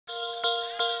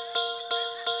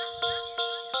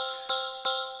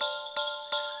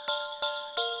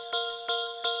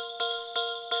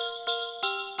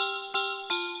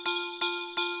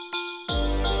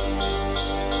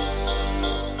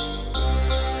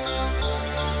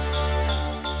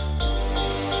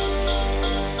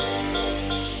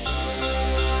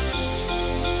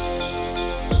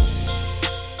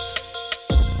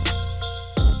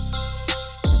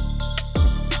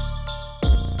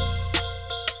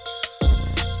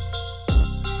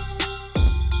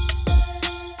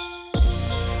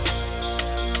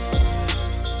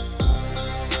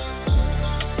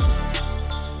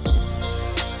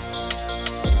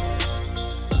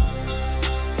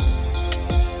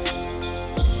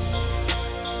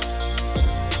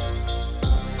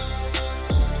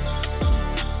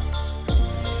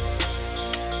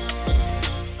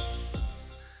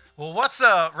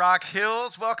What's up, Rock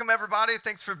Hills? Welcome, everybody.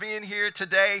 Thanks for being here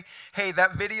today. Hey,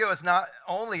 that video is not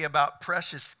only about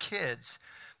precious kids,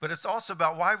 but it's also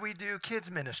about why we do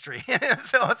kids ministry.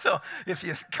 so if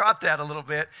you caught that a little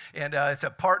bit, and it's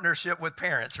a partnership with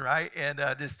parents, right? And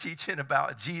just teaching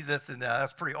about Jesus, and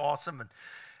that's pretty awesome. And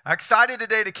I'm excited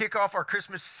today to kick off our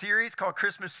Christmas series called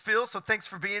Christmas Feels. So thanks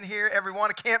for being here,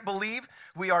 everyone. I can't believe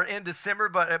we are in December,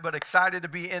 but excited to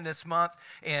be in this month.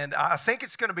 And I think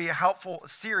it's going to be a helpful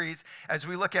series as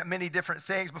we look at many different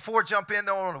things. Before I jump in,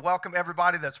 though, I want to welcome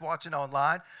everybody that's watching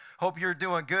online. Hope you're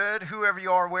doing good. Whoever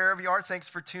you are, wherever you are, thanks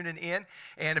for tuning in.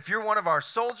 And if you're one of our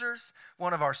soldiers,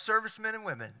 one of our servicemen and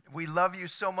women, we love you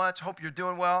so much. Hope you're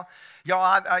doing well.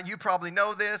 Y'all, you probably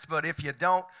know this, but if you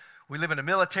don't, we live in a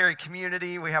military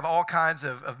community. We have all kinds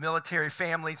of military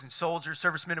families and soldiers,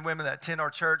 servicemen and women that attend our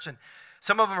church. And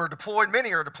some of them are deployed.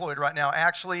 Many are deployed right now,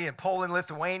 actually, in Poland,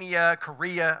 Lithuania,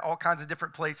 Korea, all kinds of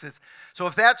different places. So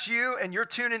if that's you and you're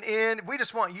tuning in, we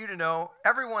just want you to know,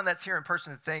 everyone that's here in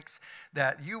person thinks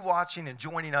that you watching and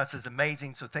joining us is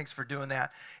amazing. So thanks for doing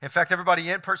that. In fact,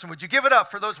 everybody in person, would you give it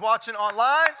up for those watching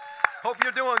online? Hope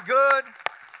you're doing good.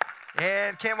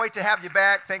 And can't wait to have you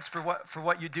back. Thanks for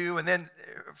what you do. And then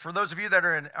for those of you that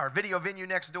are in our video venue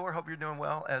next door, hope you're doing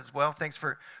well as well. Thanks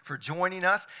for joining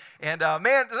us. And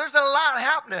man, there's a lot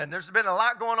happening. There's been a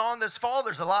lot going on this fall.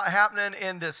 There's a lot happening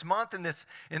in this month, in this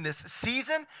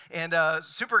season. And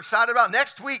super excited about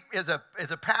next week is a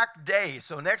packed day.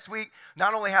 So next week,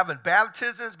 not only having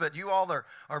baptisms, but you all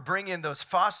are bringing those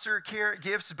foster care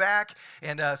gifts back.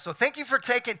 And so thank you for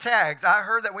taking tags. I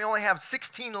heard that we only have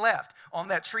 16 left on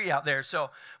that tree out there. So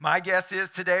my guess is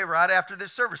today, right after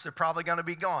this service, they're probably going to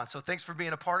be gone. So thanks for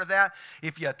being a part of that.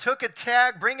 If you took a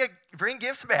tag, bring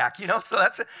gifts back, so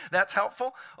that's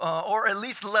helpful. Or at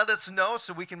least let us know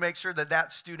so we can make sure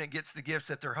that student gets the gifts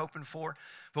that they're hoping for.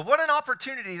 But what an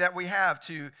opportunity that we have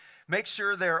to make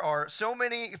sure there are so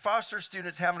many foster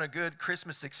students having a good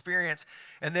Christmas experience,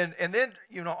 and then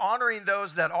honoring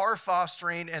those that are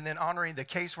fostering, and then honoring the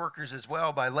caseworkers as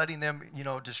well by letting them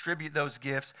distribute those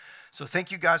gifts. So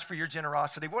thank you guys for your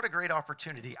generosity. What a great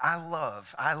opportunity. I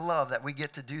love that we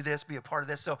get to do this, be a part of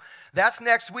this. So that's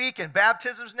next week, and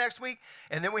baptisms next week,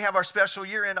 and then we have our special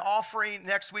year-end offering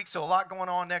next week. So a lot going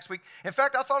on next week. In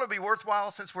fact, I thought it would be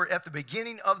worthwhile, since we're at the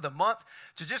beginning of the month,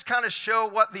 to just kind of show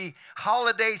what the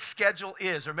holiday schedule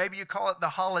is, or maybe you call it the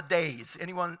holidays.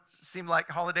 Anyone seem like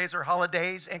holidays or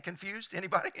holidays and confused?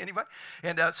 Anybody?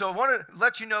 And so I want to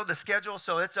let you know the schedule,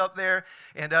 so it's up there.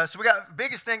 And so we got,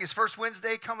 biggest thing is First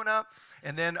Wednesday coming up,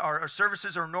 and then our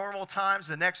services are normal times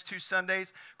the next 2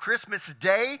 Sundays. Christmas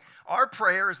Day, our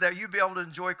prayer is that you be able to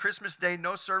enjoy Christmas Day,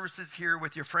 no services here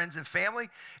with your friends and family,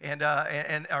 and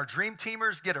our dream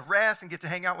teamers get a rest and get to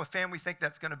hang out with family. We think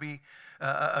that's going to be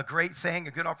a great thing,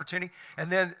 a good opportunity.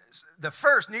 And then the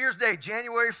first, New Year's Day,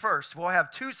 January 1st, we'll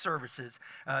have 2 services,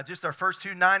 just our first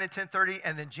 2, 9 and 10:30,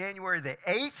 and then January the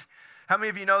 8th. How many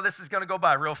of you know this is going to go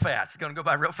by real fast? It's going to go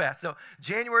by real fast. So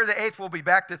January the 8th, we'll be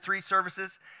back to 3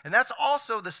 services. And that's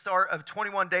also the start of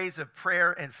 21 days of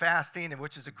prayer and fasting,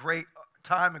 which is a great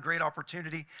time, a great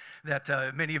opportunity that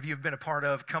many of you have been a part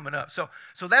of coming up. So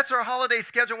that's our holiday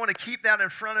schedule. I want to keep that in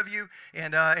front of you,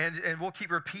 and we'll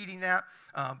keep repeating that.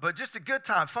 But just a good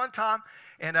time, fun time.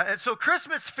 And so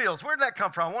Christmas Feels, where did that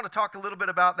come from? I want to talk a little bit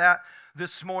about that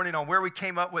this morning, on where we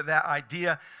came up with that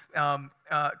idea.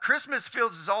 Christmas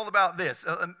Feels is all about this.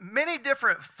 Many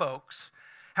different folks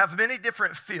have many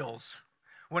different feels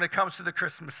when it comes to the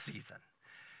Christmas season.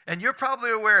 And you're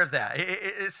probably aware of that.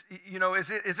 Is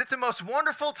it the most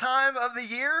wonderful time of the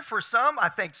year for some? I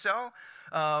think so.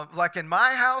 Like in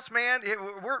my house, man, it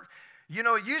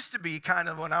used to be kind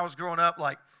of, when I was growing up,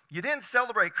 like, you didn't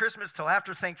celebrate Christmas till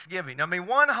after Thanksgiving. I mean,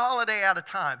 one holiday at a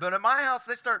time. But in my house,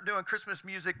 they start doing Christmas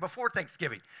music before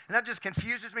Thanksgiving. And that just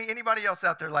confuses me. Anybody else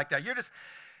out there like that?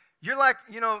 You're like,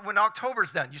 when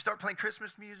October's done, you start playing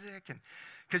Christmas music, and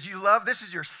because you love, this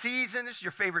is your season, this is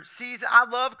your favorite season. I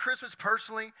love Christmas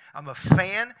personally. I'm a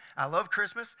fan. I love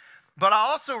Christmas. But I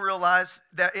also realize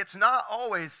that it's not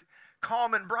always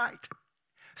calm and bright.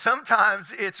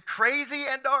 Sometimes it's crazy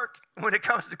and dark when it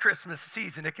comes to Christmas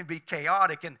season. It can be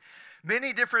chaotic, and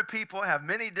many different people have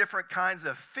many different kinds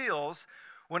of feels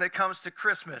when it comes to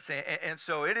Christmas. And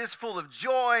so it is full of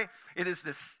joy.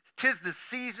 Tis the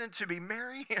season to be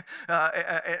merry,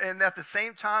 and at the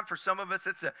same time, for some of us,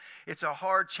 it's a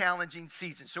hard, challenging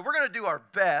season. So we're going to do our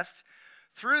best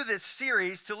through this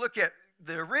series to look at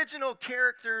the original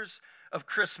characters of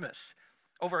Christmas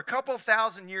over a couple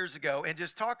thousand years ago, and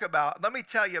just talk about, let me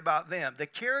tell you about them, the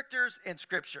characters in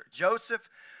Scripture: Joseph,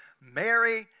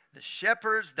 Mary, the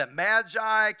shepherds, the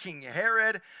Magi, King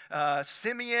Herod,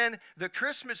 Simeon, the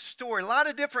Christmas story, a lot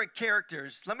of different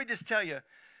characters. Let me just tell you,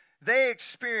 they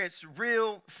experienced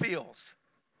real feels.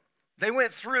 They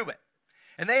went through it.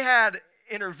 And they had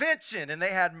intervention, and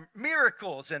they had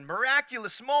miracles and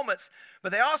miraculous moments,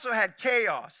 but they also had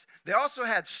chaos. They also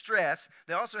had stress.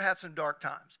 They also had some dark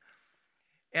times.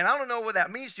 And I don't know what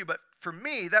that means to you, but for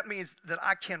me, that means that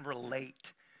I can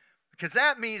relate. Because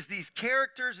that means these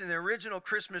characters in the original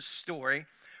Christmas story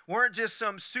weren't just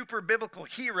some super biblical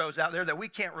heroes out there that we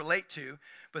can't relate to,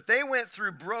 but they went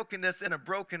through brokenness in a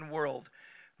broken world,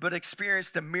 but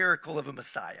experienced the miracle of a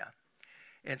Messiah.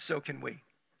 And so can we.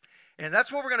 And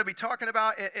that's what we're going to be talking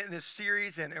about in this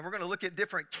series. And we're going to look at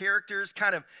different characters,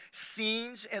 kind of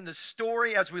scenes in the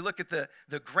story as we look at the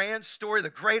grand story,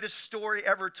 the greatest story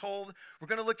ever told. We're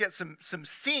going to look at some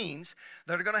scenes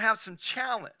that are going to have some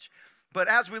challenge. But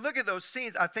as we look at those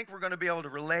scenes, I think we're going to be able to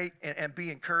relate and be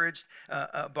encouraged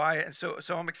by it. And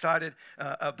so I'm excited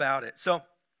about it. So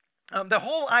the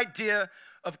whole idea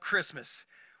of Christmas.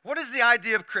 What is the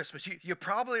idea of Christmas? You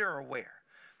probably are aware.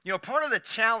 You know, part of the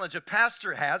challenge a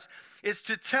pastor has is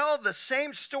to tell the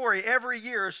same story every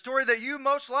year, a story that you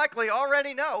most likely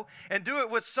already know, and do it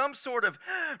with some sort of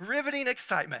riveting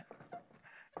excitement.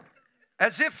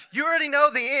 As if you already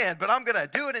know the end, but I'm going to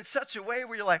do it in such a way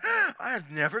where you're like, I've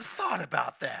never thought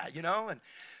about that, you know? And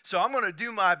so I'm going to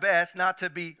do my best not to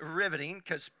be riveting,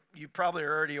 because you probably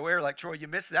are already aware, like, Troy, you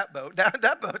missed that boat.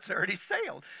 That boat's already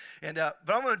sailed. And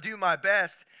but I'm going to do my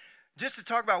best just to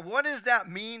talk about what does that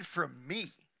mean for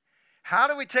me? How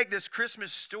do we take this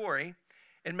Christmas story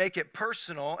and make it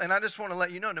personal? And I just want to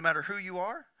let you know, no matter who you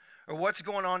are or what's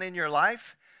going on in your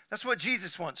life, that's what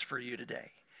Jesus wants for you today.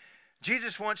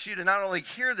 Jesus wants you to not only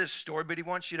hear this story, but he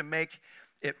wants you to make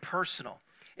it personal.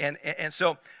 And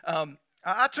so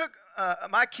I took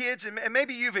my kids, and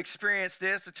maybe you've experienced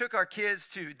this. I took our kids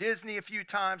to Disney a few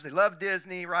times. They love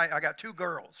Disney, right? I got 2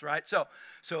 girls, right? So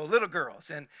little girls,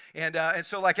 and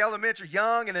so like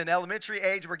young and then elementary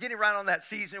age, we're getting right on that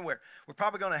season where we're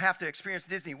probably going to have to experience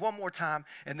Disney one more time,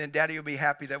 and then Daddy will be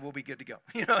happy that we'll be good to go.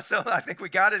 You know, so I think we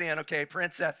got it in. Okay,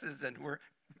 princesses, and we're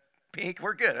pink,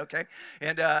 we're good. Okay,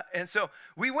 and so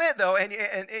we went though, and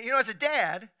you know, as a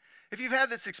dad, if you've had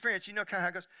this experience, you know kind of how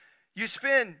it goes. You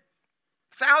spend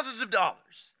thousands of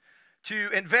dollars to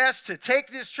invest to take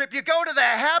this trip. You go to the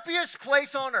happiest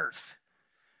place on earth,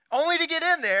 only to get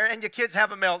in there and your kids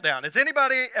have a meltdown. Has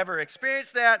anybody ever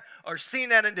experienced that or seen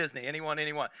that in Disney? Anyone?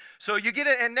 So you get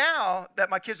it, and now that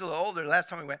my kids are a little older, last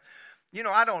time we went, you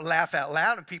know, I don't laugh out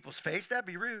loud in people's face. That'd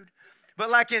be rude. But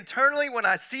like internally, when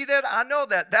I see that, I know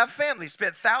that family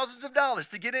spent thousands of dollars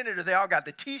to get in there. They all got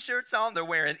the T-shirts on. They're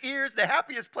wearing ears, the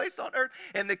happiest place on earth.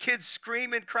 And the kids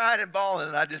screaming, crying, and bawling.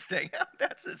 And I just think,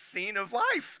 that's a scene of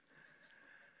life.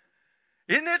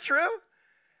 Isn't it true?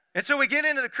 And so we get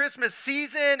into the Christmas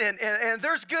season, and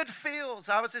there's good feels.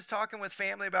 I was just talking with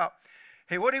family about,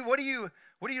 hey, what do you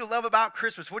love about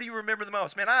Christmas? What do you remember the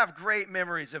most? Man, I have great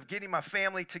memories of getting my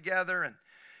family together and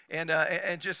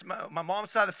just my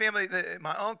mom's side of the family,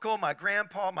 my uncle, my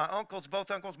grandpa, my uncles, both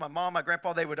uncles, my mom, my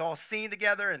grandpa, they would all sing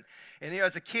together. And you know,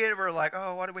 as a kid, we were like,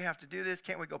 oh, why do we have to do this?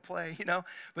 Can't we go play? You know,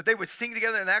 but they would sing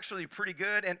together, and actually pretty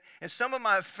good. And some of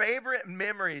my favorite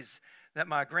memories that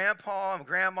my grandpa and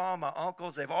grandma, my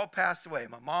uncles, they've all passed away.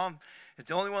 My mom is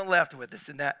the only one left with us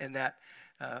in that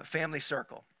family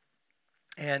circle.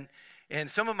 And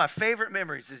some of my favorite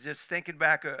memories is just thinking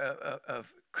back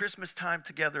of Christmas time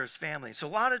together as family. So a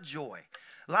lot of joy,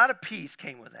 a lot of peace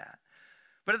came with that.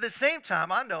 But at the same time,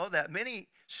 I know that many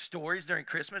stories during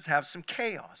Christmas have some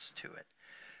chaos to it,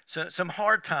 so some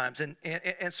hard times. And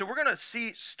so we're going to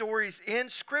see stories in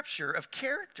Scripture of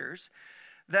characters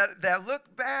that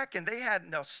look back, and they had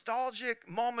nostalgic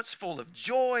moments full of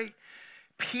joy,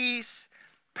 peace,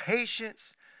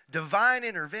 patience, divine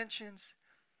interventions,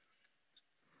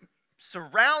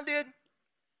 surrounded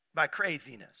by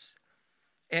craziness.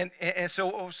 And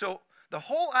so the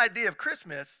whole idea of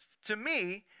Christmas, to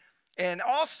me, and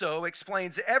also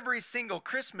explains every single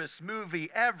Christmas movie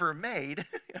ever made,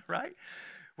 right?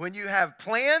 When you have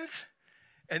plans,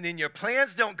 and then your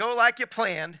plans don't go like you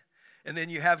planned, and then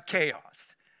you have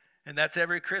chaos. And that's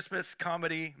every Christmas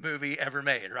comedy movie ever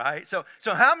made, right? So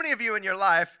how many of you in your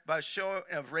life, by show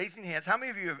of raising hands, how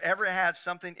many of you have ever had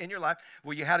something in your life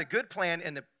where you had a good plan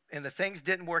and the things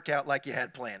didn't work out like you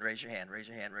had planned? Raise your hand, raise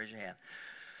your hand, raise your hand.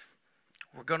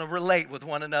 We're going to relate with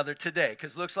one another today,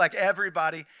 because it looks like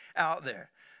everybody out there.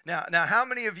 Now, how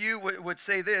many of you would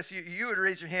say this? You would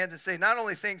raise your hands and say, not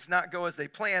only things not go as they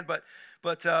planned, but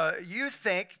but you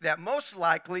think that most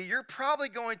likely you're probably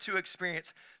going to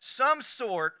experience some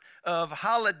sort of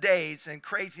holidays and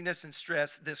craziness and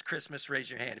stress this Christmas.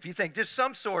 Raise your hand. If you think just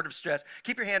some sort of stress,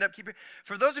 keep your hand up.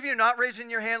 For those of you not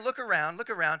raising your hand, look around.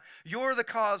 You're the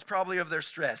cause probably of their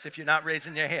stress if you're not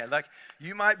raising your hand. Like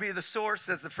you might be the source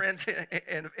as the friends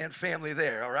and family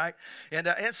there, all right? And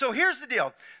so here's the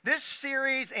deal. This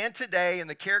series and today and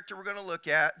the character we're going to look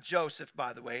at, Joseph,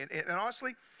 by the way, and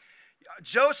honestly,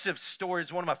 Joseph's story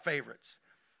is one of my favorites.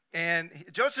 And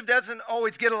Joseph doesn't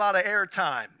always get a lot of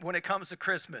airtime when it comes to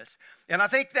Christmas. And I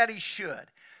think that he should,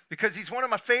 because he's one of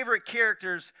my favorite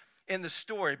characters in the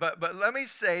story. But let me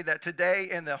say that today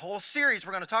and the whole series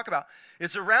we're going to talk about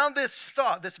is around this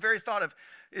thought, this very thought of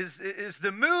is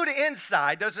the mood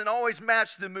inside doesn't always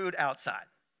match the mood outside.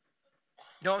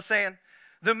 You know what I'm saying?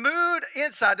 The mood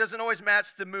inside doesn't always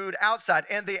match the mood outside.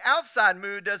 And the outside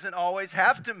mood doesn't always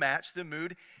have to match the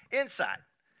mood inside.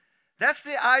 That's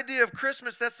the idea of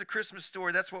Christmas. That's the Christmas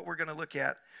story. That's what we're going to look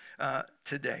at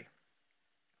today.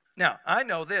 Now, I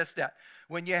know this, that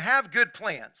when you have good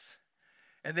plans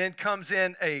and then comes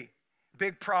in a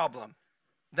big problem,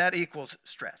 that equals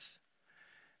stress.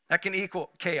 That can equal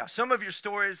chaos. Some of your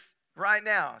stories right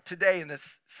now, today, in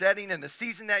this setting and the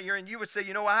season that you're in, you would say,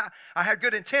 you know, I had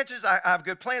good intentions, I have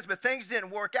good plans, but things didn't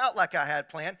work out like I had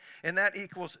planned, and that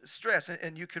equals stress,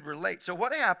 and you could relate. So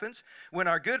what happens when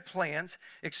our good plans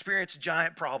experience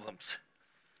giant problems?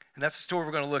 And that's the story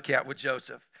we're going to look at with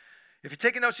Joseph. If you're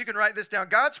taking notes, you can write this down.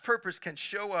 God's purpose can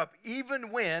show up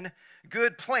even when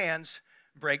good plans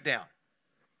break down.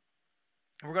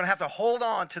 And we're going to have to hold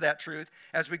on to that truth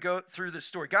as we go through this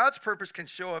story. God's purpose can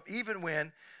show up even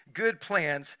when good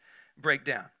plans break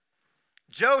down.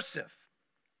 Joseph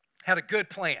had a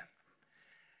good plan.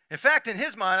 In fact, in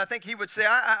his mind, I think he would say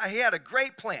he had a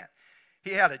great plan.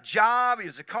 He had a job. He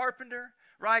was a carpenter,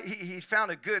 right? He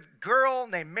found a good girl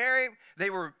named Mary.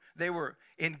 They were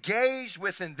engaged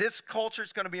within this culture.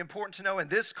 It's going to be important to know. In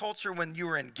this culture, when you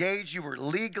were engaged, you were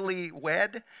legally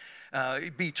wed,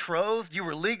 betrothed. You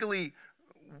were legally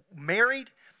married,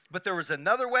 but there was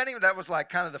another wedding that was like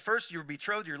kind of the first. You were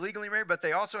betrothed, you're legally married, but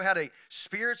they also had a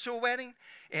spiritual wedding,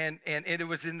 and it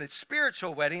was in the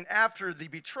spiritual wedding after the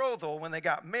betrothal when they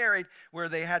got married where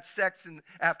they had sex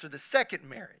after the second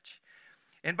marriage.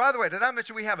 And by the way, did I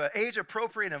mention we have an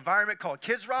age-appropriate environment called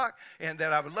Kids Rock, and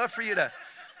that I would love for you to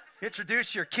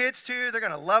introduce your kids to. They're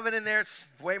going to love it in there. It's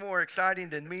way more exciting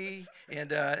than me, and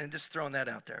just throwing that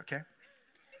out there, okay?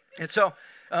 And so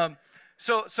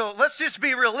let's just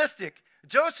be realistic.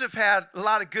 Joseph had a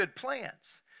lot of good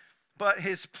plans, but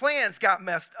his plans got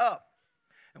messed up.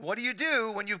 And what do you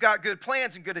do when you've got good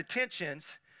plans and good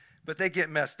intentions, but they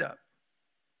get messed up?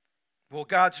 Well,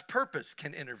 God's purpose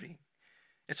can intervene.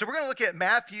 And so we're going to look at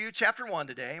Matthew chapter 1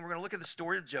 today, and we're going to look at the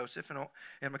story of Joseph, and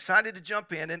I'm excited to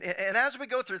jump in. And as we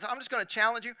go through this, I'm just going to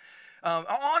challenge you.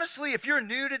 Honestly, if you're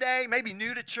new today, maybe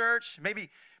new to church, maybe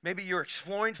you're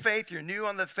exploring faith, you're new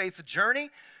on the faith journey,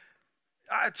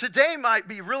 today might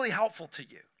be really helpful to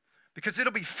you because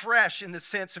it'll be fresh in the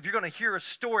sense of you're going to hear a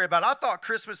story about, I thought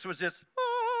Christmas was just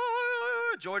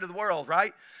joy to the world,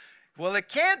 right? Well, it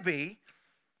can be,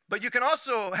 but you can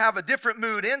also have a different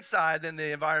mood inside than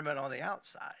the environment on the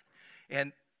outside.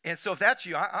 And so if that's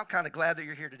you, I'm kind of glad that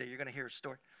you're here today. You're going to hear a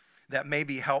story that may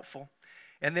be helpful.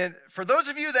 And then for those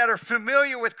of you that are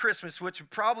familiar with Christmas, which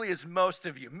probably is most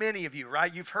of you, many of you,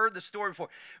 right? You've heard the story before.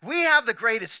 We have the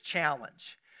greatest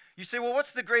challenge. You say, well,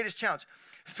 what's the greatest challenge?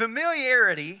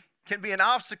 Familiarity can be an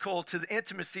obstacle to the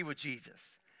intimacy with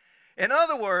Jesus. In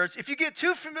other words, if you get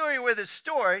too familiar with his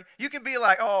story, you can be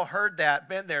like, oh, heard that,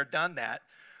 been there, done that.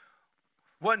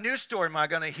 What new story am I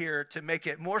going to hear to make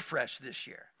it more fresh this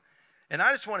year? And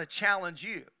I just want to challenge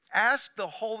you. Ask the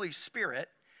Holy Spirit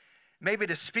maybe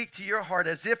to speak to your heart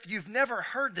as if you've never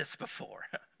heard this before,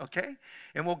 okay?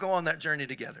 And we'll go on that journey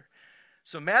together.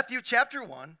 So Matthew chapter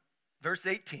 1, verse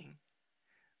 18.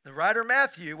 The writer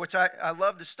Matthew, which I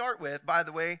love to start with, by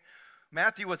the way,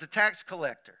 Matthew was a tax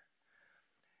collector.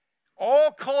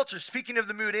 All culture, speaking of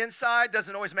the mood inside,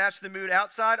 doesn't always match the mood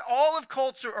outside. All of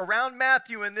culture around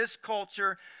Matthew in this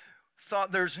culture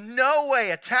thought there's no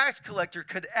way a tax collector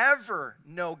could ever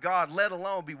know God, let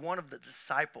alone be one of the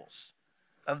disciples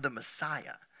of the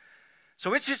Messiah.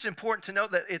 So it's just important to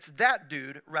note that it's that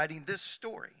dude writing this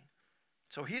story.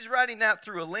 So he's writing that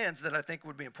through a lens that I think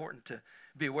would be important to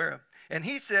be aware of. And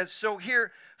he says, so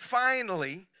here,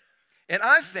 finally, And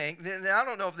I think, and I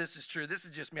don't know if this is true, this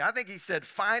is just me. I think he said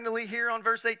finally here on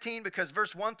verse 18 because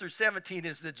verse 1 through 17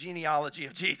 is the genealogy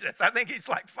of Jesus. I think he's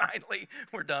like, finally,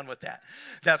 we're done with that.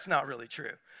 That's not really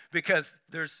true because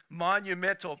there's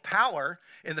monumental power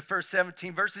in the first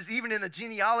 17 verses, even in the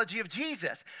genealogy of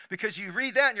Jesus, because you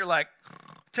read that and you're like,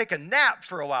 take a nap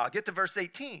for a while, get to verse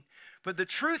 18. But the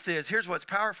truth is, here's what's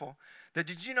powerful, that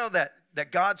did you know that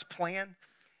God's plan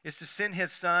is to send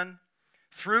his son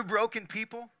through broken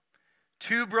people,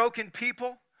 to broken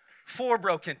people, for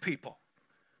broken people.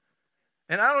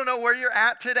 And I don't know where you're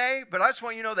at today, but I just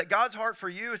want you to know that God's heart for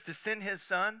you is to send his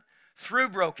son through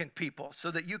broken people so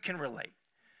that you can relate.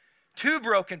 To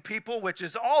broken people, which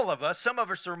is all of us. Some of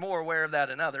us are more aware of that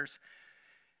than others.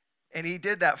 And he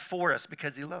did that for us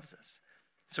because he loves us.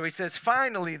 So he says,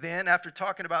 finally then, after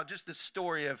talking about just the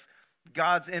story of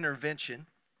God's intervention,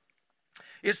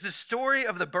 it's the story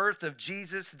of the birth of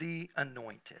Jesus the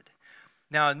Anointed.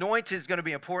 Now, anointed is going to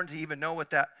be important to even know what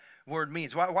that word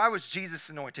means. Why was Jesus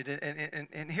anointed?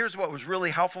 And here's what was really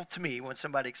helpful to me when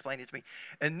somebody explained it to me.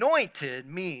 Anointed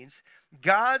means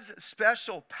God's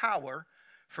special power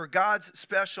for God's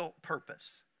special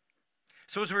purpose.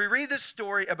 So as we read this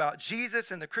story about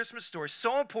Jesus and the Christmas story, it's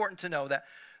so important to know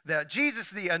that Jesus,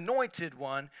 the anointed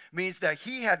one, means that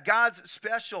he had God's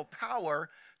special power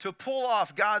to pull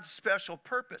off God's special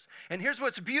purpose. And here's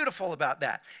what's beautiful about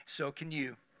that. So can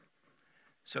you.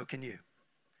 So can you.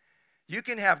 You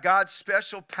can have God's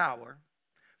special power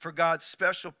for God's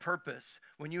special purpose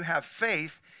when you have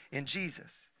faith in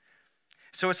Jesus.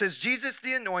 So it says, Jesus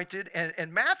the Anointed,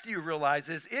 and Matthew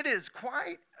realizes it is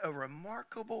quite a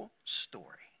remarkable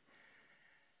story.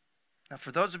 Now,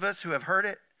 for those of us who have heard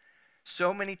it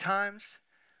so many times,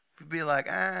 we'd be like,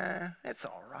 it's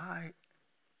all right.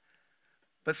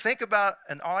 But think about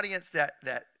an audience that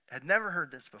had never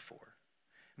heard this before.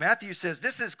 Matthew says,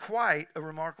 this is quite a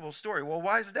remarkable story. Well,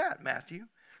 why is that, Matthew?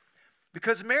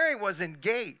 Because Mary was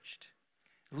engaged,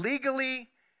 legally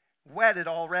wedded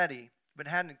already, but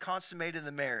hadn't consummated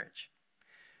the marriage.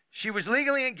 She was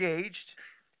legally engaged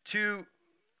to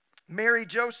marry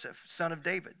Joseph, son of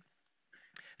David.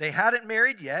 They hadn't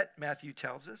married yet, Matthew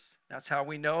tells us. That's how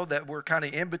we know that we're kind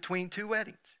of in between two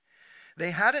weddings. They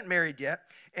hadn't married yet,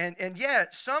 and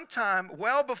yet sometime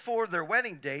well before their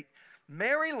wedding date,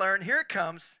 Mary learned, here it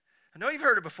comes. I know you've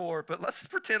heard it before, but let's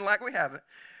pretend like we haven't.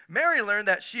 Mary learned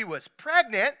that she was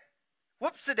pregnant.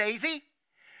 Whoops-a-daisy.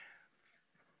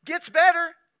 Gets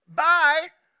better by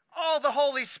the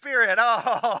Holy Spirit.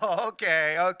 Oh,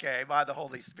 okay, by the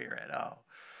Holy Spirit. Oh.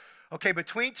 Okay,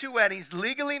 between two weddings,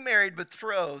 legally married,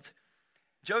 betrothed,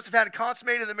 Joseph hadn't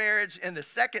consummated the marriage in the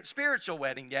second spiritual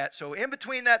wedding yet. So in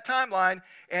between that timeline,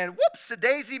 and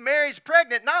whoops-a-daisy, Mary's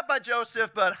pregnant, not by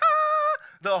Joseph, but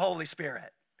the Holy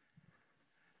Spirit.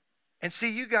 And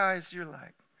see, you guys, you're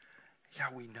like, yeah,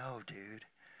 we know, dude.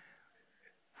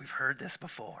 We've heard this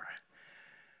before.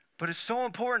 But it's so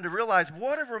important to realize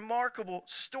what a remarkable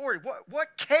story. What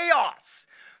chaos.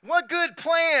 What good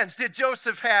plans did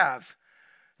Joseph have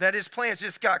that his plans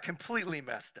just got completely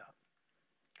messed up?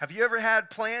 Have you ever had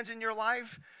plans in your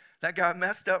life that got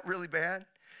messed up really bad?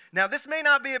 Now, this may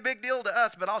not be a big deal to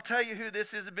us, but I'll tell you who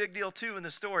this is a big deal to in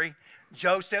the story.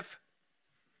 Joseph.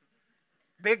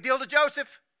 Big deal to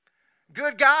Joseph.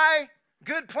 Good guy,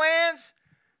 good plans.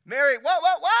 Mary, what?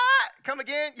 Come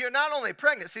again. You're not only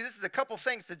pregnant. See, this is a couple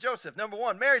things to Joseph. Number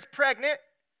one, Mary's pregnant.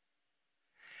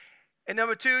 And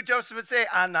number two, Joseph would say,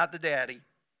 I'm not the daddy.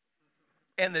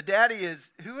 And the daddy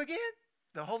is who again?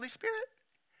 The Holy Spirit.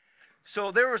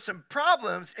 So there were some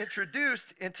problems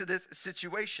introduced into this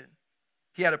situation.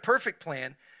 He had a perfect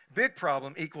plan. Big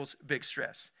problem equals big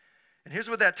stress. And here's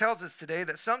what that tells us today,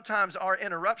 that sometimes our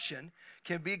interruption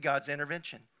can be God's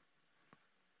intervention.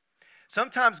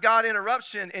 Sometimes God's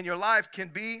interruption in your life can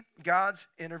be God's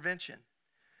intervention.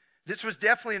 This was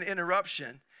definitely an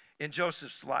interruption in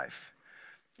Joseph's life.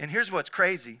 And here's what's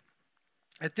crazy.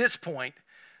 At this point,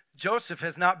 Joseph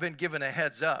has not been given a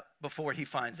heads up before he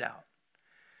finds out.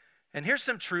 And here's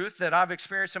some truth that I've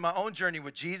experienced in my own journey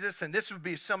with Jesus, and this would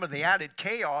be some of the added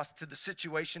chaos to the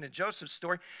situation in Joseph's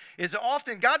story, is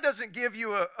often God doesn't give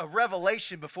you a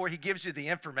revelation before he gives you the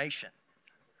information.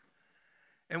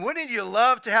 And wouldn't you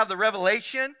love to have the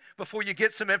revelation before you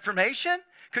get some information?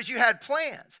 Because you had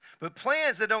plans. But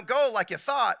plans that don't go like you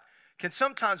thought can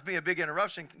sometimes be a big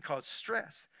interruption, can cause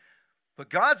stress. But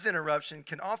God's interruption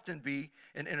can often be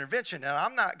an intervention. Now,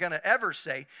 I'm not going to ever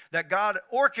say that God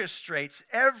orchestrates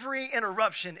every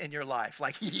interruption in your life.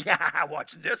 Like, yeah,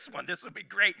 watch this one. This will be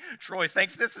great. Troy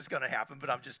thinks this is going to happen, but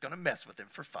I'm just going to mess with him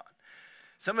for fun.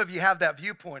 Some of you have that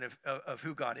viewpoint of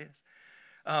who God is.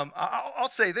 I'll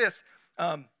say this.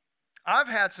 I've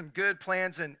had some good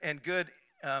plans and good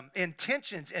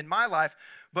intentions in my life,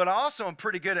 but I also am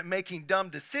pretty good at making dumb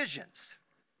decisions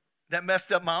that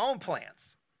messed up my own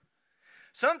plans.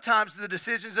 Sometimes the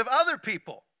decisions of other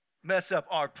people mess up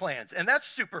our plans, and that's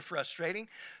super frustrating.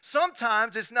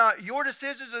 Sometimes it's not your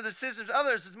decisions or the decisions of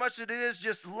others as much as it is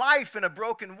just life in a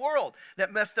broken world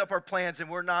that messed up our plans, and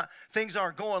things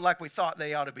aren't going like we thought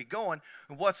they ought to be going.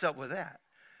 And what's up with that?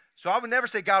 So I would never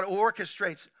say God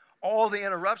orchestrates all the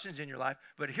interruptions in your life,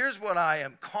 but here's what I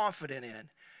am confident in.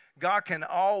 God can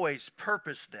always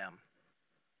purpose them.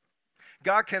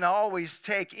 God can always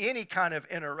take any kind of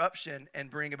interruption and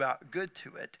bring about good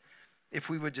to it if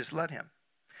we would just let him.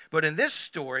 But in this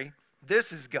story,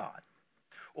 this is God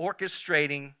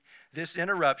orchestrating this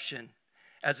interruption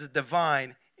as a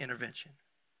divine intervention.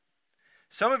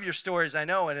 Some of your stories I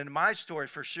know, and in my story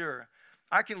for sure,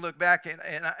 I can look back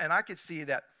and I can see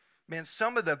that, man,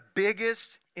 some of the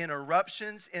biggest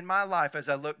interruptions in my life as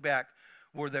I look back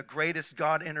were the greatest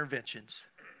God interventions.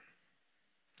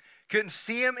 Couldn't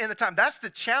see him in the time. That's the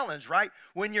challenge, right?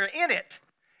 When you're in it,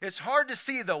 it's hard to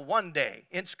see the one day.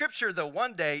 In Scripture, the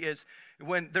one day is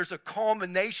when there's a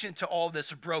culmination to all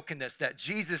this brokenness, that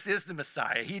Jesus is the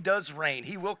Messiah. He does reign.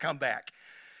 He will come back.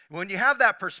 When you have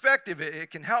that perspective, it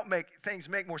can help make things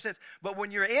make more sense. But when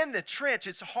you're in the trench,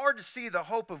 it's hard to see the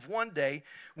hope of one day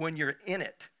when you're in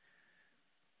it.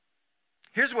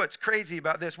 Here's what's crazy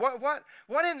about this. What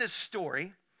in this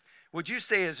story would you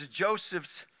say is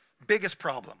Joseph's biggest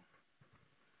problem?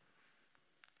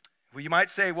 Well, you might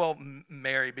say, well,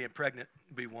 Mary being pregnant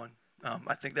would be one.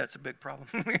 I think that's a big problem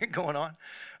going on.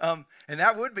 And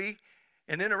that would be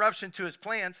an interruption to his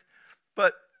plans.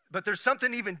 But there's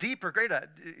something even deeper, greater.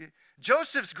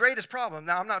 Joseph's greatest problem,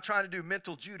 now I'm not trying to do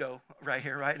mental judo right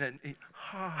here, right?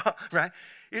 Right?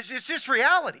 It's just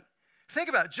reality. Think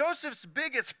about it. Joseph's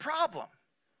biggest problem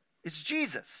is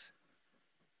Jesus.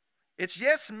 It's,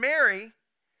 yes, Mary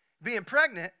being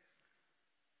pregnant,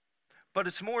 but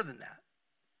it's more than that.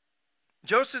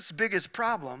 Joseph's biggest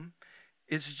problem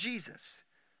is Jesus.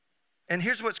 And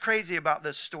here's what's crazy about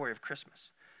this story of Christmas.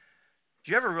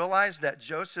 Do you ever realize that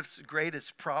Joseph's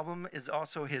greatest problem is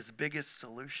also his biggest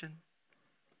solution?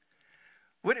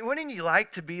 Wouldn't you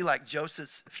like to be like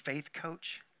Joseph's faith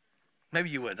coach?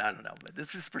 Maybe you would, I don't know, but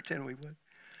let's just pretend we would.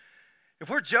 If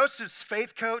we're Joseph's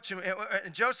faith coach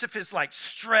and Joseph is like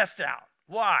stressed out,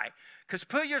 why? Because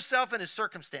put yourself in his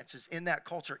circumstances in that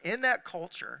culture. In that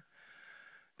culture,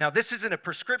 now, this isn't a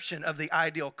prescription of the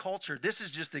ideal culture. This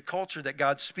is just the culture that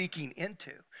God's speaking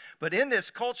into. But in this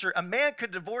culture, a man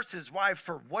could divorce his wife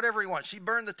for whatever he wants. She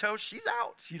burned the toast, she's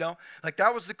out, Like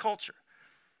that was the culture.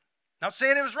 Not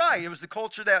saying it was right. It was the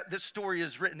culture that this story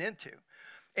is written into.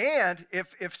 And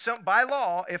by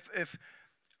law, if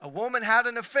a woman had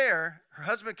an affair, her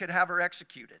husband could have her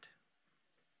executed.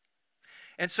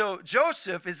 And so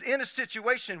Joseph is in a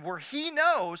situation where he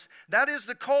knows that is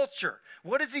the culture.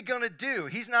 What is he going to do?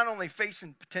 He's not only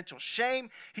facing potential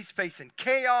shame, he's facing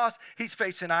chaos. He's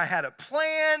facing, I had a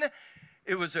plan.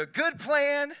 It was a good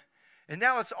plan. And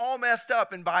now it's all messed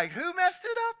up. And by who messed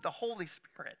it up? The Holy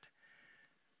Spirit.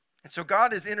 And so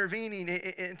God is intervening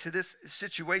into this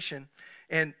situation.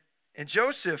 And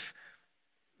Joseph,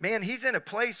 man, he's in a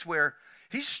place where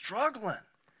he's struggling.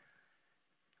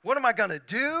 What am I going to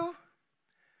do?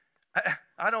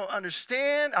 I don't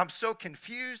understand. I'm so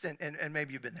confused. And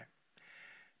maybe you've been there.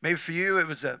 Maybe for you, it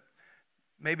was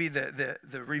maybe the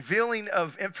revealing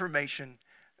of information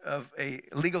of a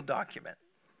legal document.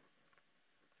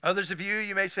 Others of you,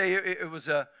 you may say it was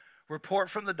a report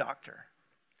from the doctor.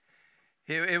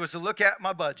 It was a look at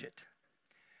my budget.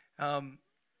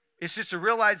 It's just a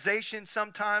realization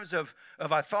sometimes of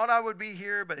I thought I would be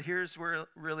here, but here's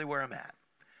really where I'm at.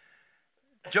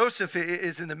 Joseph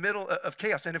is in the middle of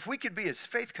chaos. And if we could be his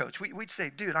faith coach, we'd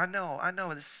say, dude, I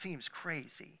know this seems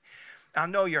crazy. I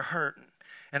know you're hurting.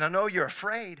 And I know you're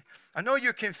afraid. I know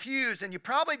you're confused and you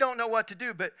probably don't know what to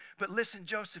do. But listen,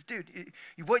 Joseph, dude,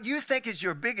 what you think is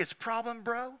your biggest problem,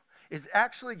 bro, is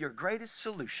actually your greatest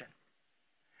solution.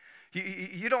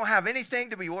 You don't have anything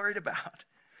to be worried about.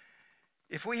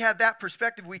 If we had that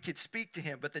perspective, we could speak to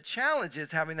him. But the challenge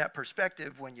is having that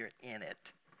perspective when you're in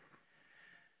it.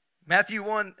 Matthew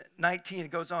 1:19,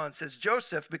 it goes on and says,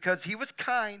 Joseph, because he was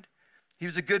kind, he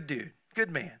was a good dude,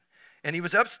 good man, and he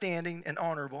was upstanding and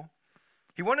honorable,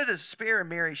 he wanted to spare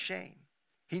Mary's shame.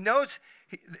 He knows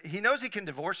he can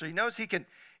divorce her. He knows he can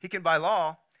by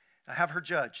law have her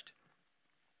judged.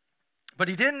 But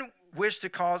he didn't wish to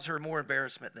cause her more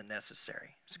embarrassment than necessary.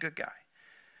 He's a good guy.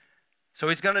 So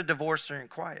he's going to divorce her in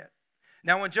quiet.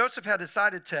 Now, when Joseph had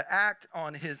decided to act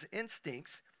on his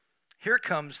instincts, here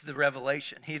comes the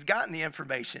revelation. He had gotten the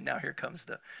information. Now here comes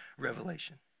the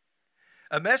revelation.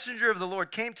 A messenger of the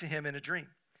Lord came to him in a dream.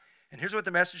 And here's what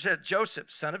the messenger said: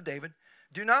 Joseph, son of David,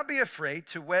 do not be afraid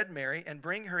to wed Mary and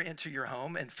bring her into your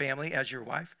home and family as your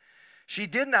wife. She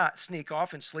did not sneak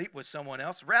off and sleep with someone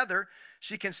else. Rather,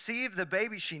 she conceived the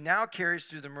baby she now carries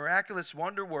through the miraculous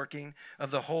wonder working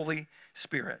of the Holy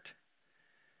Spirit.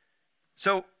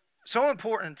 So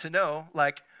important to know,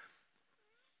 like,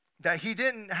 that he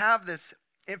didn't have this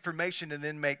information and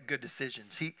then make good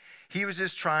decisions. He was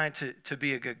just trying to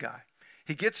be a good guy.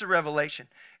 He gets a revelation.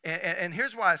 And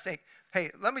here's why I think, hey,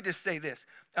 let me just say this.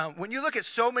 When you look at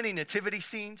so many nativity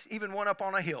scenes, even one up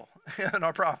on a hill on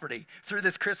our property through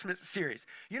this Christmas series,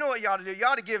 you know what you ought to do? You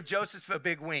ought to give Joseph a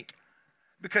big wink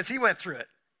because he went through it.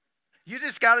 You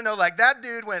just got to know, like, that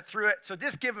dude went through it. So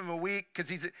just give him a week because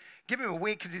he's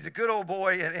a good old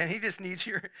boy, and he just needs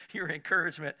your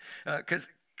encouragement because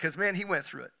man, he went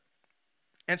through it.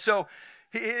 And so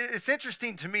it's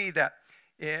interesting to me that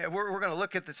we're going to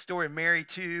look at the story of Mary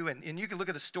too, and you can look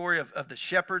at the story of the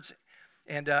shepherds.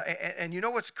 And you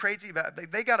know what's crazy about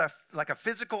it? They got a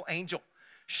physical angel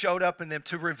showed up in them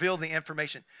to reveal the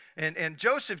information. And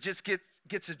Joseph just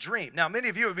gets a dream. Now, many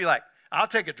of you would be like, I'll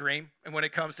take a dream. And when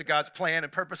it comes to God's plan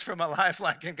and purpose for my life,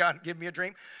 like, can God give me a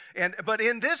dream? But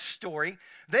in this story,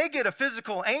 they get a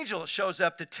physical angel that shows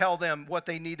up to tell them what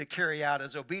they need to carry out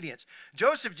as obedience.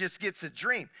 Joseph just gets a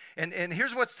dream. And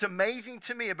here's what's amazing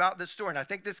to me about this story, and I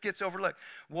think this gets overlooked.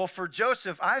 Well, for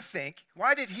Joseph, I think,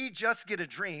 why did he just get a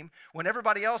dream when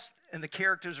everybody else in the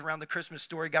characters around the Christmas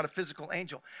story got a physical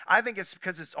angel? I think it's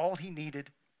because it's all he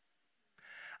needed.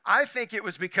 I think it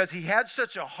was because he had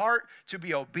such a heart to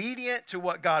be obedient to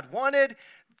what God wanted.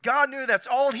 God knew that's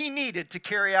all he needed to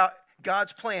carry out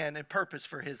God's plan and purpose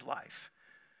for his life.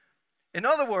 In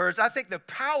other words, I think the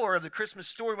power of the Christmas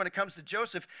story when it comes to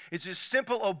Joseph is just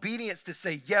simple obedience to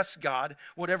say, yes, God,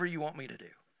 whatever you want me to do.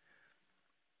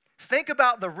 Think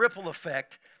about the ripple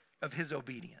effect of his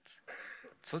obedience.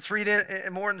 So let's read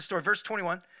it more in the story. Verse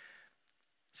 21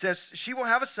 says, she will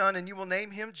have a son and you will name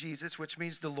him Jesus, which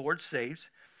means the Lord saves.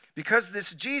 Because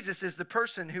this Jesus is the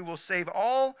person who will save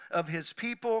all of his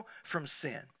people from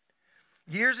sin.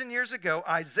 Years and years ago,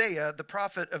 Isaiah, the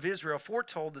prophet of Israel,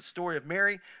 foretold the story of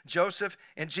Mary, Joseph,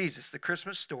 and Jesus, the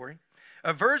Christmas story.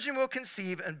 A virgin will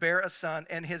conceive and bear a son,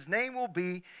 and his name will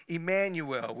be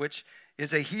Emmanuel, which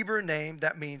is a Hebrew name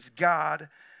that means God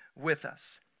with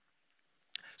us.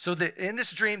 So in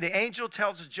this dream, the angel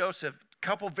tells Joseph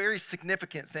couple very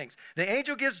significant things. The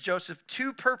angel gives Joseph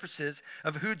two purposes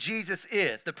of who Jesus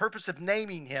is. The purpose of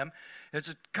naming him. There's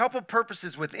a couple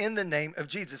purposes within the name of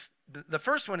Jesus. The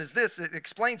first one is this. It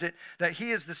explains it, that he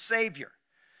is the Savior.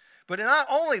 But not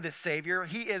only the Savior,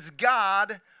 he is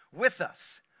God with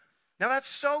us. Now that's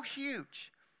so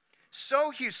huge. So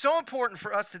huge. So important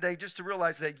for us today just to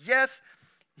realize that, yes,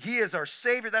 he is our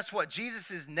Savior. That's what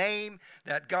Jesus' name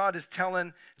that God is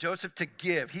telling Joseph to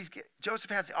give. Joseph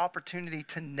has the opportunity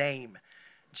to name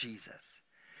Jesus.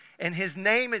 And his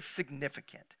name is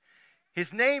significant.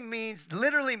 His name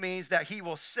literally means that he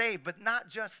will save, but not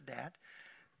just that.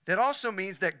 That also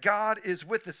means that God is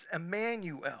with us,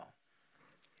 Emmanuel.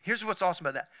 Here's what's awesome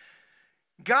about that.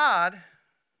 God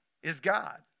is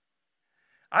God.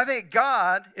 I think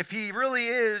God, if he really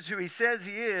is who he says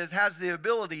he is, has the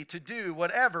ability to do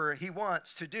whatever he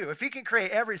wants to do. If he can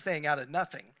create everything out of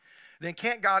nothing, then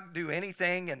can't God do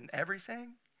anything and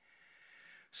everything?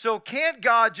 So can't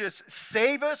God just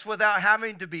save us without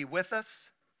having to be with us?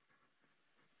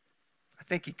 I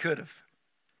think he could have.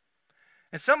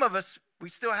 And some of us, we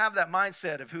still have that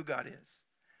mindset of who God is.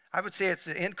 I would say it's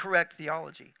an incorrect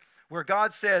theology where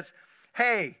God says,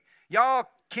 hey, y'all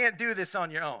can't do this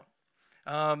on your own.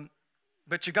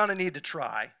 But you're going to need to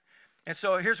try. And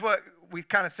so here's what we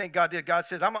kind of think God did. God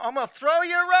says, I'm going to throw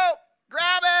you a rope.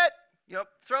 Grab it.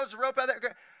 Throws the rope out there.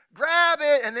 Grab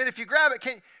it. And then if you grab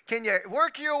it, can you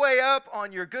work your way up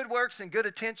on your good works and good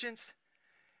intentions?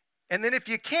 And then if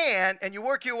you can, and you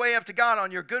work your way up to God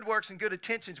on your good works and good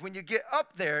intentions, when you get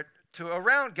up there to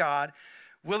around God,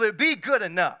 will it be good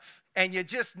enough? And you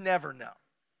just never know.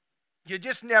 You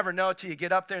just never know until you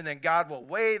get up there, and then God will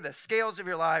weigh the scales of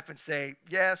your life and say,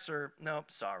 yes or no,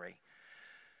 sorry.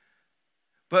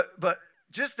 But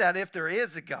just that if there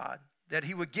is a God, that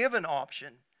he would give an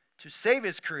option to save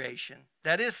his creation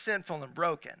that is sinful and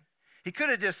broken. He could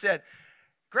have just said,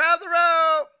 grab the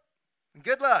rope and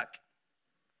good luck.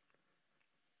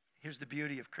 Here's the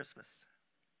beauty of Christmas.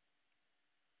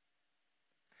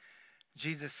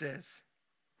 Jesus says,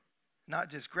 not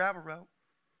just grab a rope.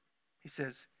 He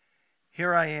says,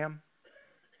 here I am.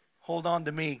 Hold on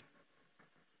to me.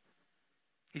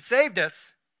 He saved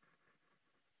us.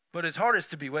 but his heart is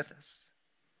to be with us.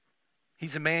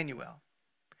 He's Emmanuel.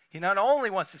 He not only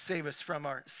wants to save us from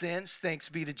our sins, thanks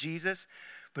be to Jesus,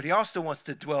 but he also wants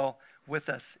to dwell with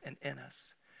us and in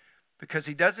us. Because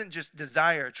he doesn't just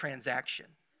desire a transaction.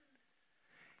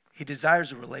 He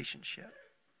desires a relationship.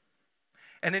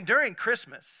 And then during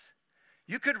Christmas,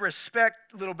 you could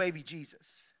respect little baby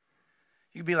Jesus.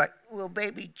 You'd be like, little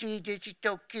baby Jesus is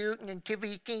so cute, and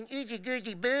Nativity sing, oozy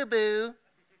goozy boo boo.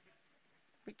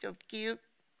 He's so cute.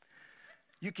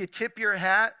 You could tip your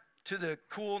hat to the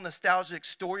cool, nostalgic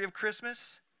story of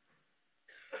Christmas,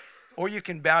 or you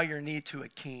can bow your knee to a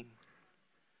king.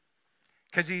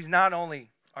 Because he's not only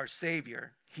our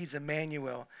Savior, he's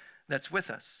Emmanuel that's with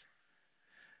us.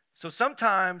 So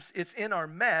sometimes it's in our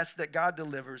mess that God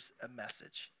delivers a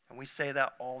message. And we say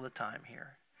that all the time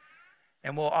here.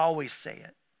 And we'll always say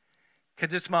it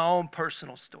because it's my own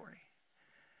personal story.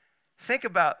 Think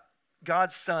about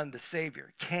God's Son, the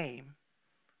Savior, came,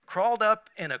 crawled up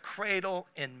in a cradle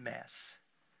in mess.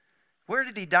 Where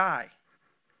did he die?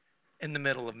 In the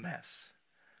middle of mess,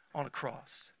 on a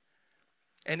cross.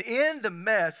 And in the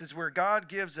mess is where God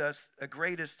gives us a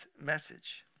greatest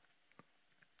message.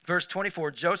 Verse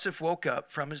 24, Joseph woke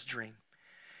up from his dream,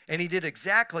 and he did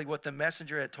exactly what the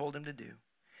messenger had told him to do.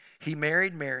 He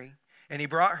married Mary, and he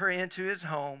brought her into his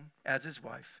home as his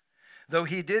wife, though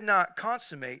he did not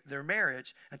consummate their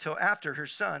marriage until after her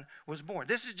son was born.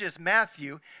 This is just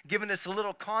Matthew giving us a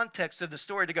little context of the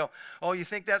story to go, oh, you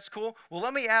think that's cool? Well,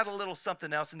 let me add a little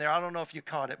something else in there. I don't know if you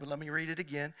caught it, but let me read it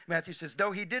again. Matthew says,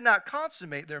 though he did not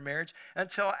consummate their marriage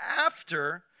until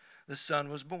after the son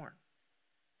was born.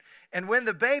 And when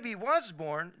the baby was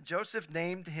born, Joseph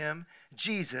named him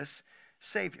Jesus,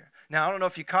 Savior. Now, I don't know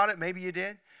if you caught it. Maybe you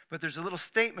did. But there's a little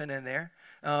statement in there.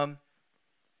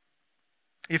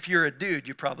 If you're a dude,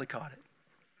 you probably caught it.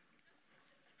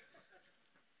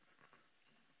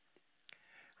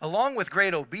 Along with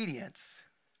great obedience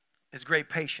is great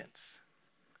patience.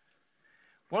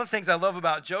 One of the things I love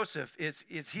about Joseph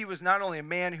is he was not only a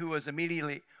man who was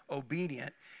immediately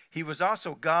obedient, he was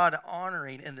also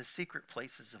God-honoring in the secret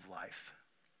places of life.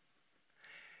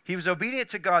 He was obedient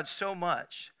to God so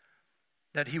much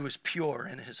that he was pure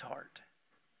in his heart.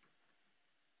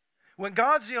 When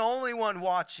God's the only one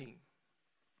watching,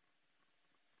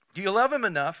 do you love him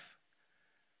enough,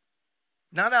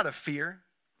 not out of fear,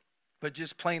 but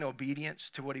just plain obedience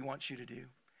to what he wants you to do,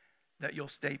 that you'll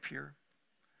stay pure?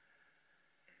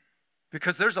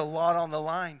 Because there's a lot on the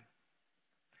line.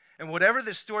 And whatever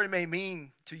this story may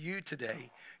mean to you today,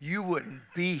 you wouldn't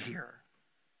be here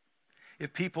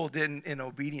if people didn't, in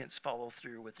obedience, follow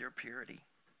through with their purity.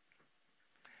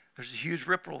 There's a huge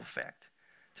ripple effect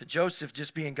to Joseph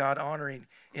just being God-honoring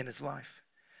in his life.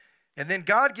 And then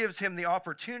God gives him the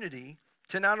opportunity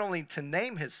to not only to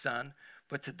name his son,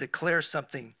 but to declare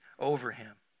something over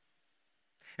him.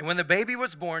 And when the baby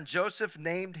was born, Joseph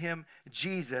named him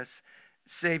Jesus,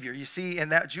 Savior. You see, in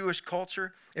that Jewish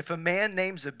culture, if a man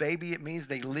names a baby, it means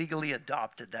they legally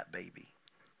adopted that baby.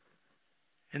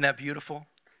 Isn't that beautiful?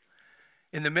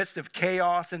 In the midst of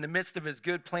chaos, in the midst of his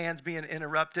good plans being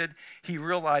interrupted, he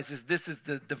realizes this is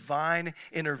the divine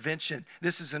intervention.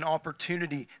 This is an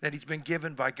opportunity that he's been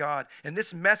given by God. And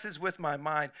this messes with my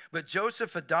mind, but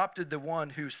Joseph adopted the one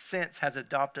who since has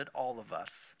adopted all of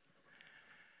us.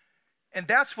 And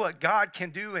that's what God can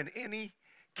do in any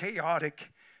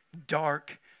chaotic,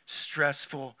 dark,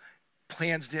 stressful,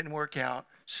 plans didn't work out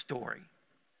story.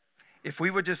 If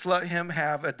we would just let him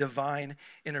have a divine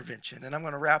intervention. And I'm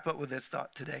going to wrap up with this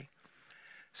thought today.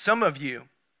 Some of you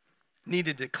need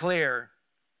to declare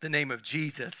the name of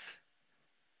Jesus.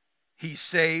 He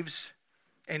saves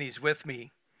and he's with me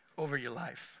over your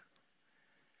life.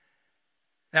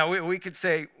 Now, we could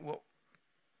say, well,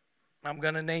 I'm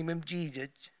going to name him Jesus,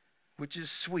 which is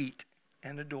sweet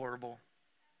and adorable.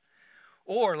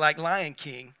 Or like Lion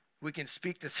King, we can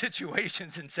speak to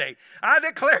situations and say, I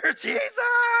declare Jesus,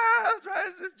 right?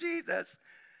 This is Jesus.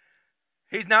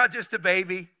 He's not just a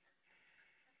baby.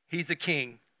 He's a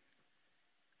king.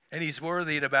 And he's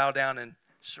worthy to bow down and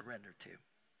surrender to.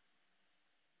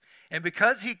 And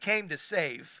because he came to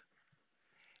save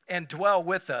and dwell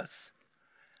with us,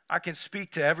 I can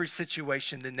speak to every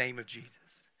situation in the name of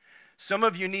Jesus. Some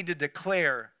of you need to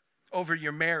declare over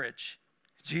your marriage,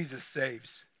 Jesus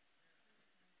saves.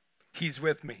 He's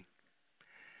with me.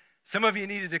 Some of you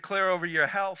need to declare over your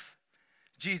health,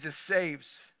 Jesus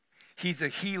saves. He's a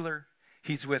healer.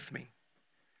 He's with me.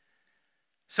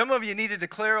 Some of you need to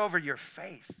declare over your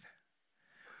faith,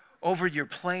 over your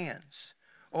plans,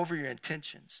 over your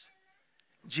intentions.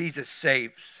 Jesus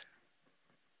saves.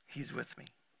 He's with me.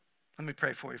 Let me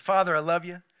pray for you. Father, I love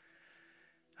you.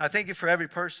 I thank you for every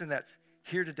person that's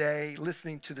here today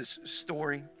listening to this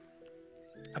story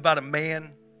about a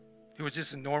man who was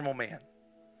just a normal man,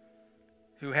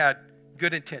 who had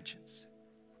good intentions,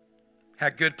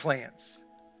 had good plans,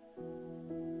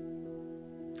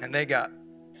 and they got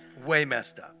way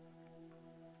messed up.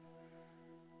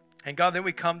 And God, then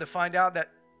we come to find out that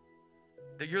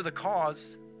you're the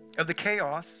cause of the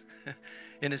chaos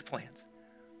in his plans.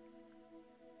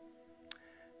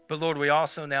 But Lord, we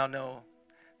also now know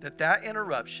that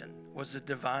interruption was a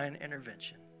divine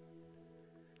intervention.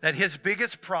 That his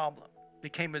biggest problem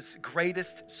became his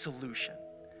greatest solution.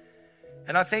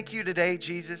 And I thank you today,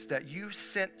 Jesus, that you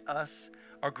sent us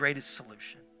our greatest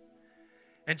solution.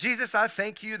 And Jesus, I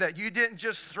thank you that you didn't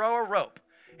just throw a rope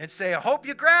and say, I hope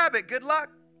you grab it, good luck,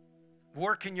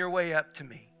 working your way up to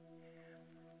me.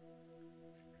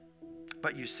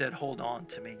 But you said, hold on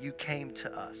to me. You came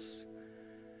to us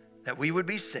that we would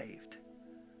be saved.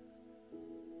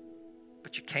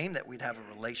 But you came that we'd have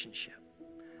a relationship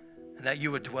and that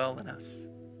you would dwell in us.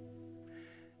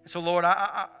 And so, Lord,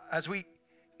 as we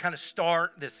kind of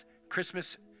start this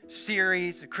Christmas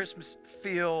series, the Christmas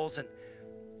feels, and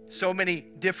so many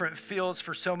different feels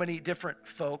for so many different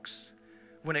folks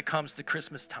when it comes to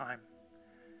Christmas time.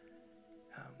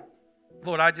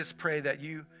 Lord, I just pray that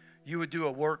you would do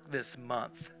a work this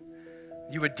month.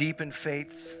 You would deepen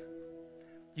faiths.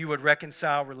 You would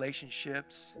reconcile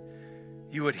relationships.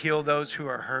 You would heal those who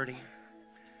are hurting.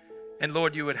 And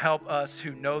Lord, you would help us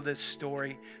who know this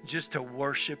story just to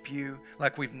worship you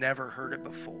like we've never heard it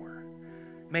before.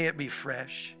 May it be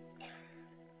fresh.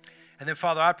 And then,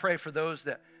 Father, I pray for those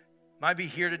that might be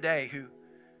here today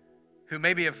who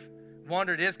maybe have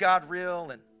wondered, is God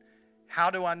real? And how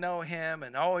do I know him?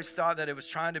 And I always thought that it was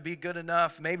trying to be good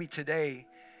enough. Maybe today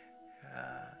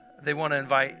they want to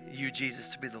invite you, Jesus,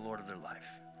 to be the Lord of their life.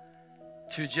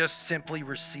 To just simply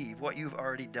receive what you've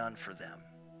already done for them.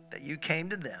 That you came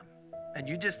to them and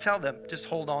you just tell them, just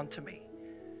hold on to me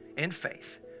in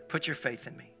faith. Put your faith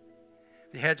in me.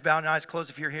 The heads bowed and eyes closed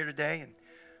if you're here today and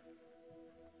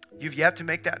you've yet to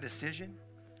make that decision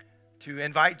to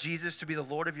invite Jesus to be the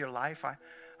Lord of your life.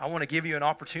 I want to give you an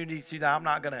opportunity to do that. I'm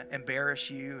not going to embarrass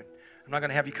you. And I'm not going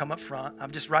to have you come up front.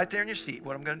 I'm just right there in your seat.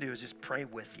 What I'm going to do is just pray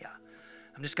with you.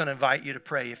 I'm just going to invite you to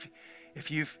pray.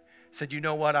 If you've said, you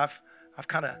know what, I've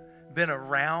kind of been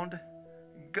around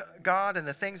God and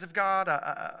the things of God.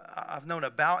 I've known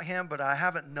about him, but I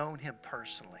haven't known him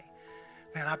personally.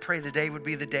 Man, I pray today would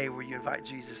be the day where you invite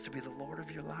Jesus to be the Lord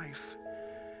of your life.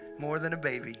 More than a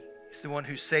baby. He's the one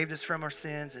who saved us from our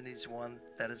sins, and he's the one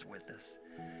that is with us.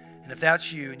 And if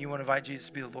that's you and you want to invite Jesus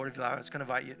to be the Lord of your life, I was going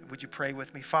to invite you. Would you pray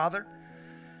with me? Father,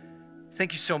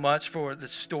 thank you so much for the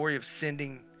story of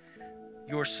sending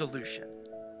your solution.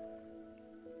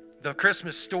 The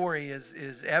Christmas story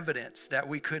is evidence that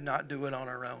we could not do it on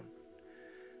our own.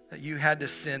 That you had to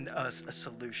send us a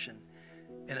solution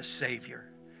and a Savior.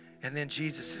 And then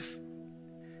Jesus, just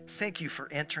thank you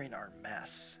for entering our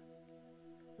mess.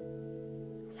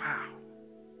 Wow.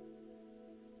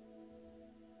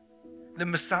 The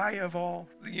Messiah of all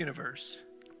the universe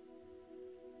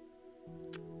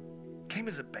came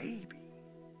as a baby,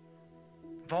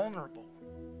 vulnerable,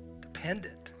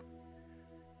 dependent.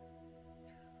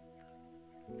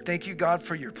 Thank you, God,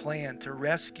 for your plan to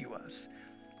rescue us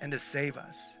and to save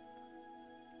us.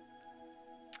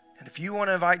 And if you want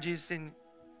to invite Jesus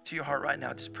into your heart right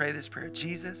now, just pray this prayer.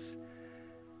 Jesus,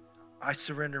 I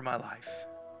surrender my life.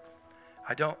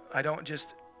 I don't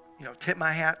just, tip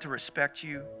my hat to respect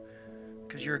you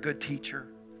because you're a good teacher.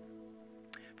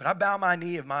 But I bow my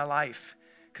knee of my life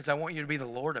because I want you to be the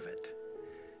Lord of it.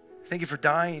 Thank you for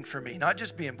dying for me, not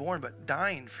just being born, but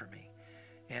dying for me.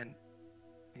 And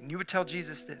you would tell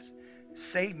Jesus this,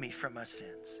 save me from my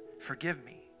sins. Forgive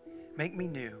me. Make me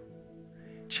new.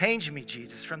 Change me,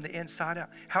 Jesus, from the inside out.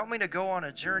 Help me to go on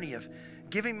a journey of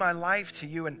giving my life to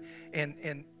you.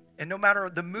 And no matter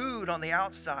the mood on the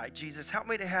outside, Jesus, help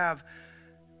me to have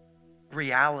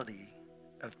reality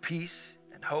of peace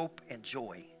and hope and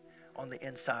joy on the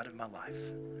inside of my life.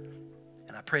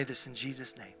 And I pray this in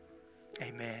Jesus' name.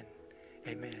 Amen.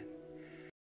 Amen.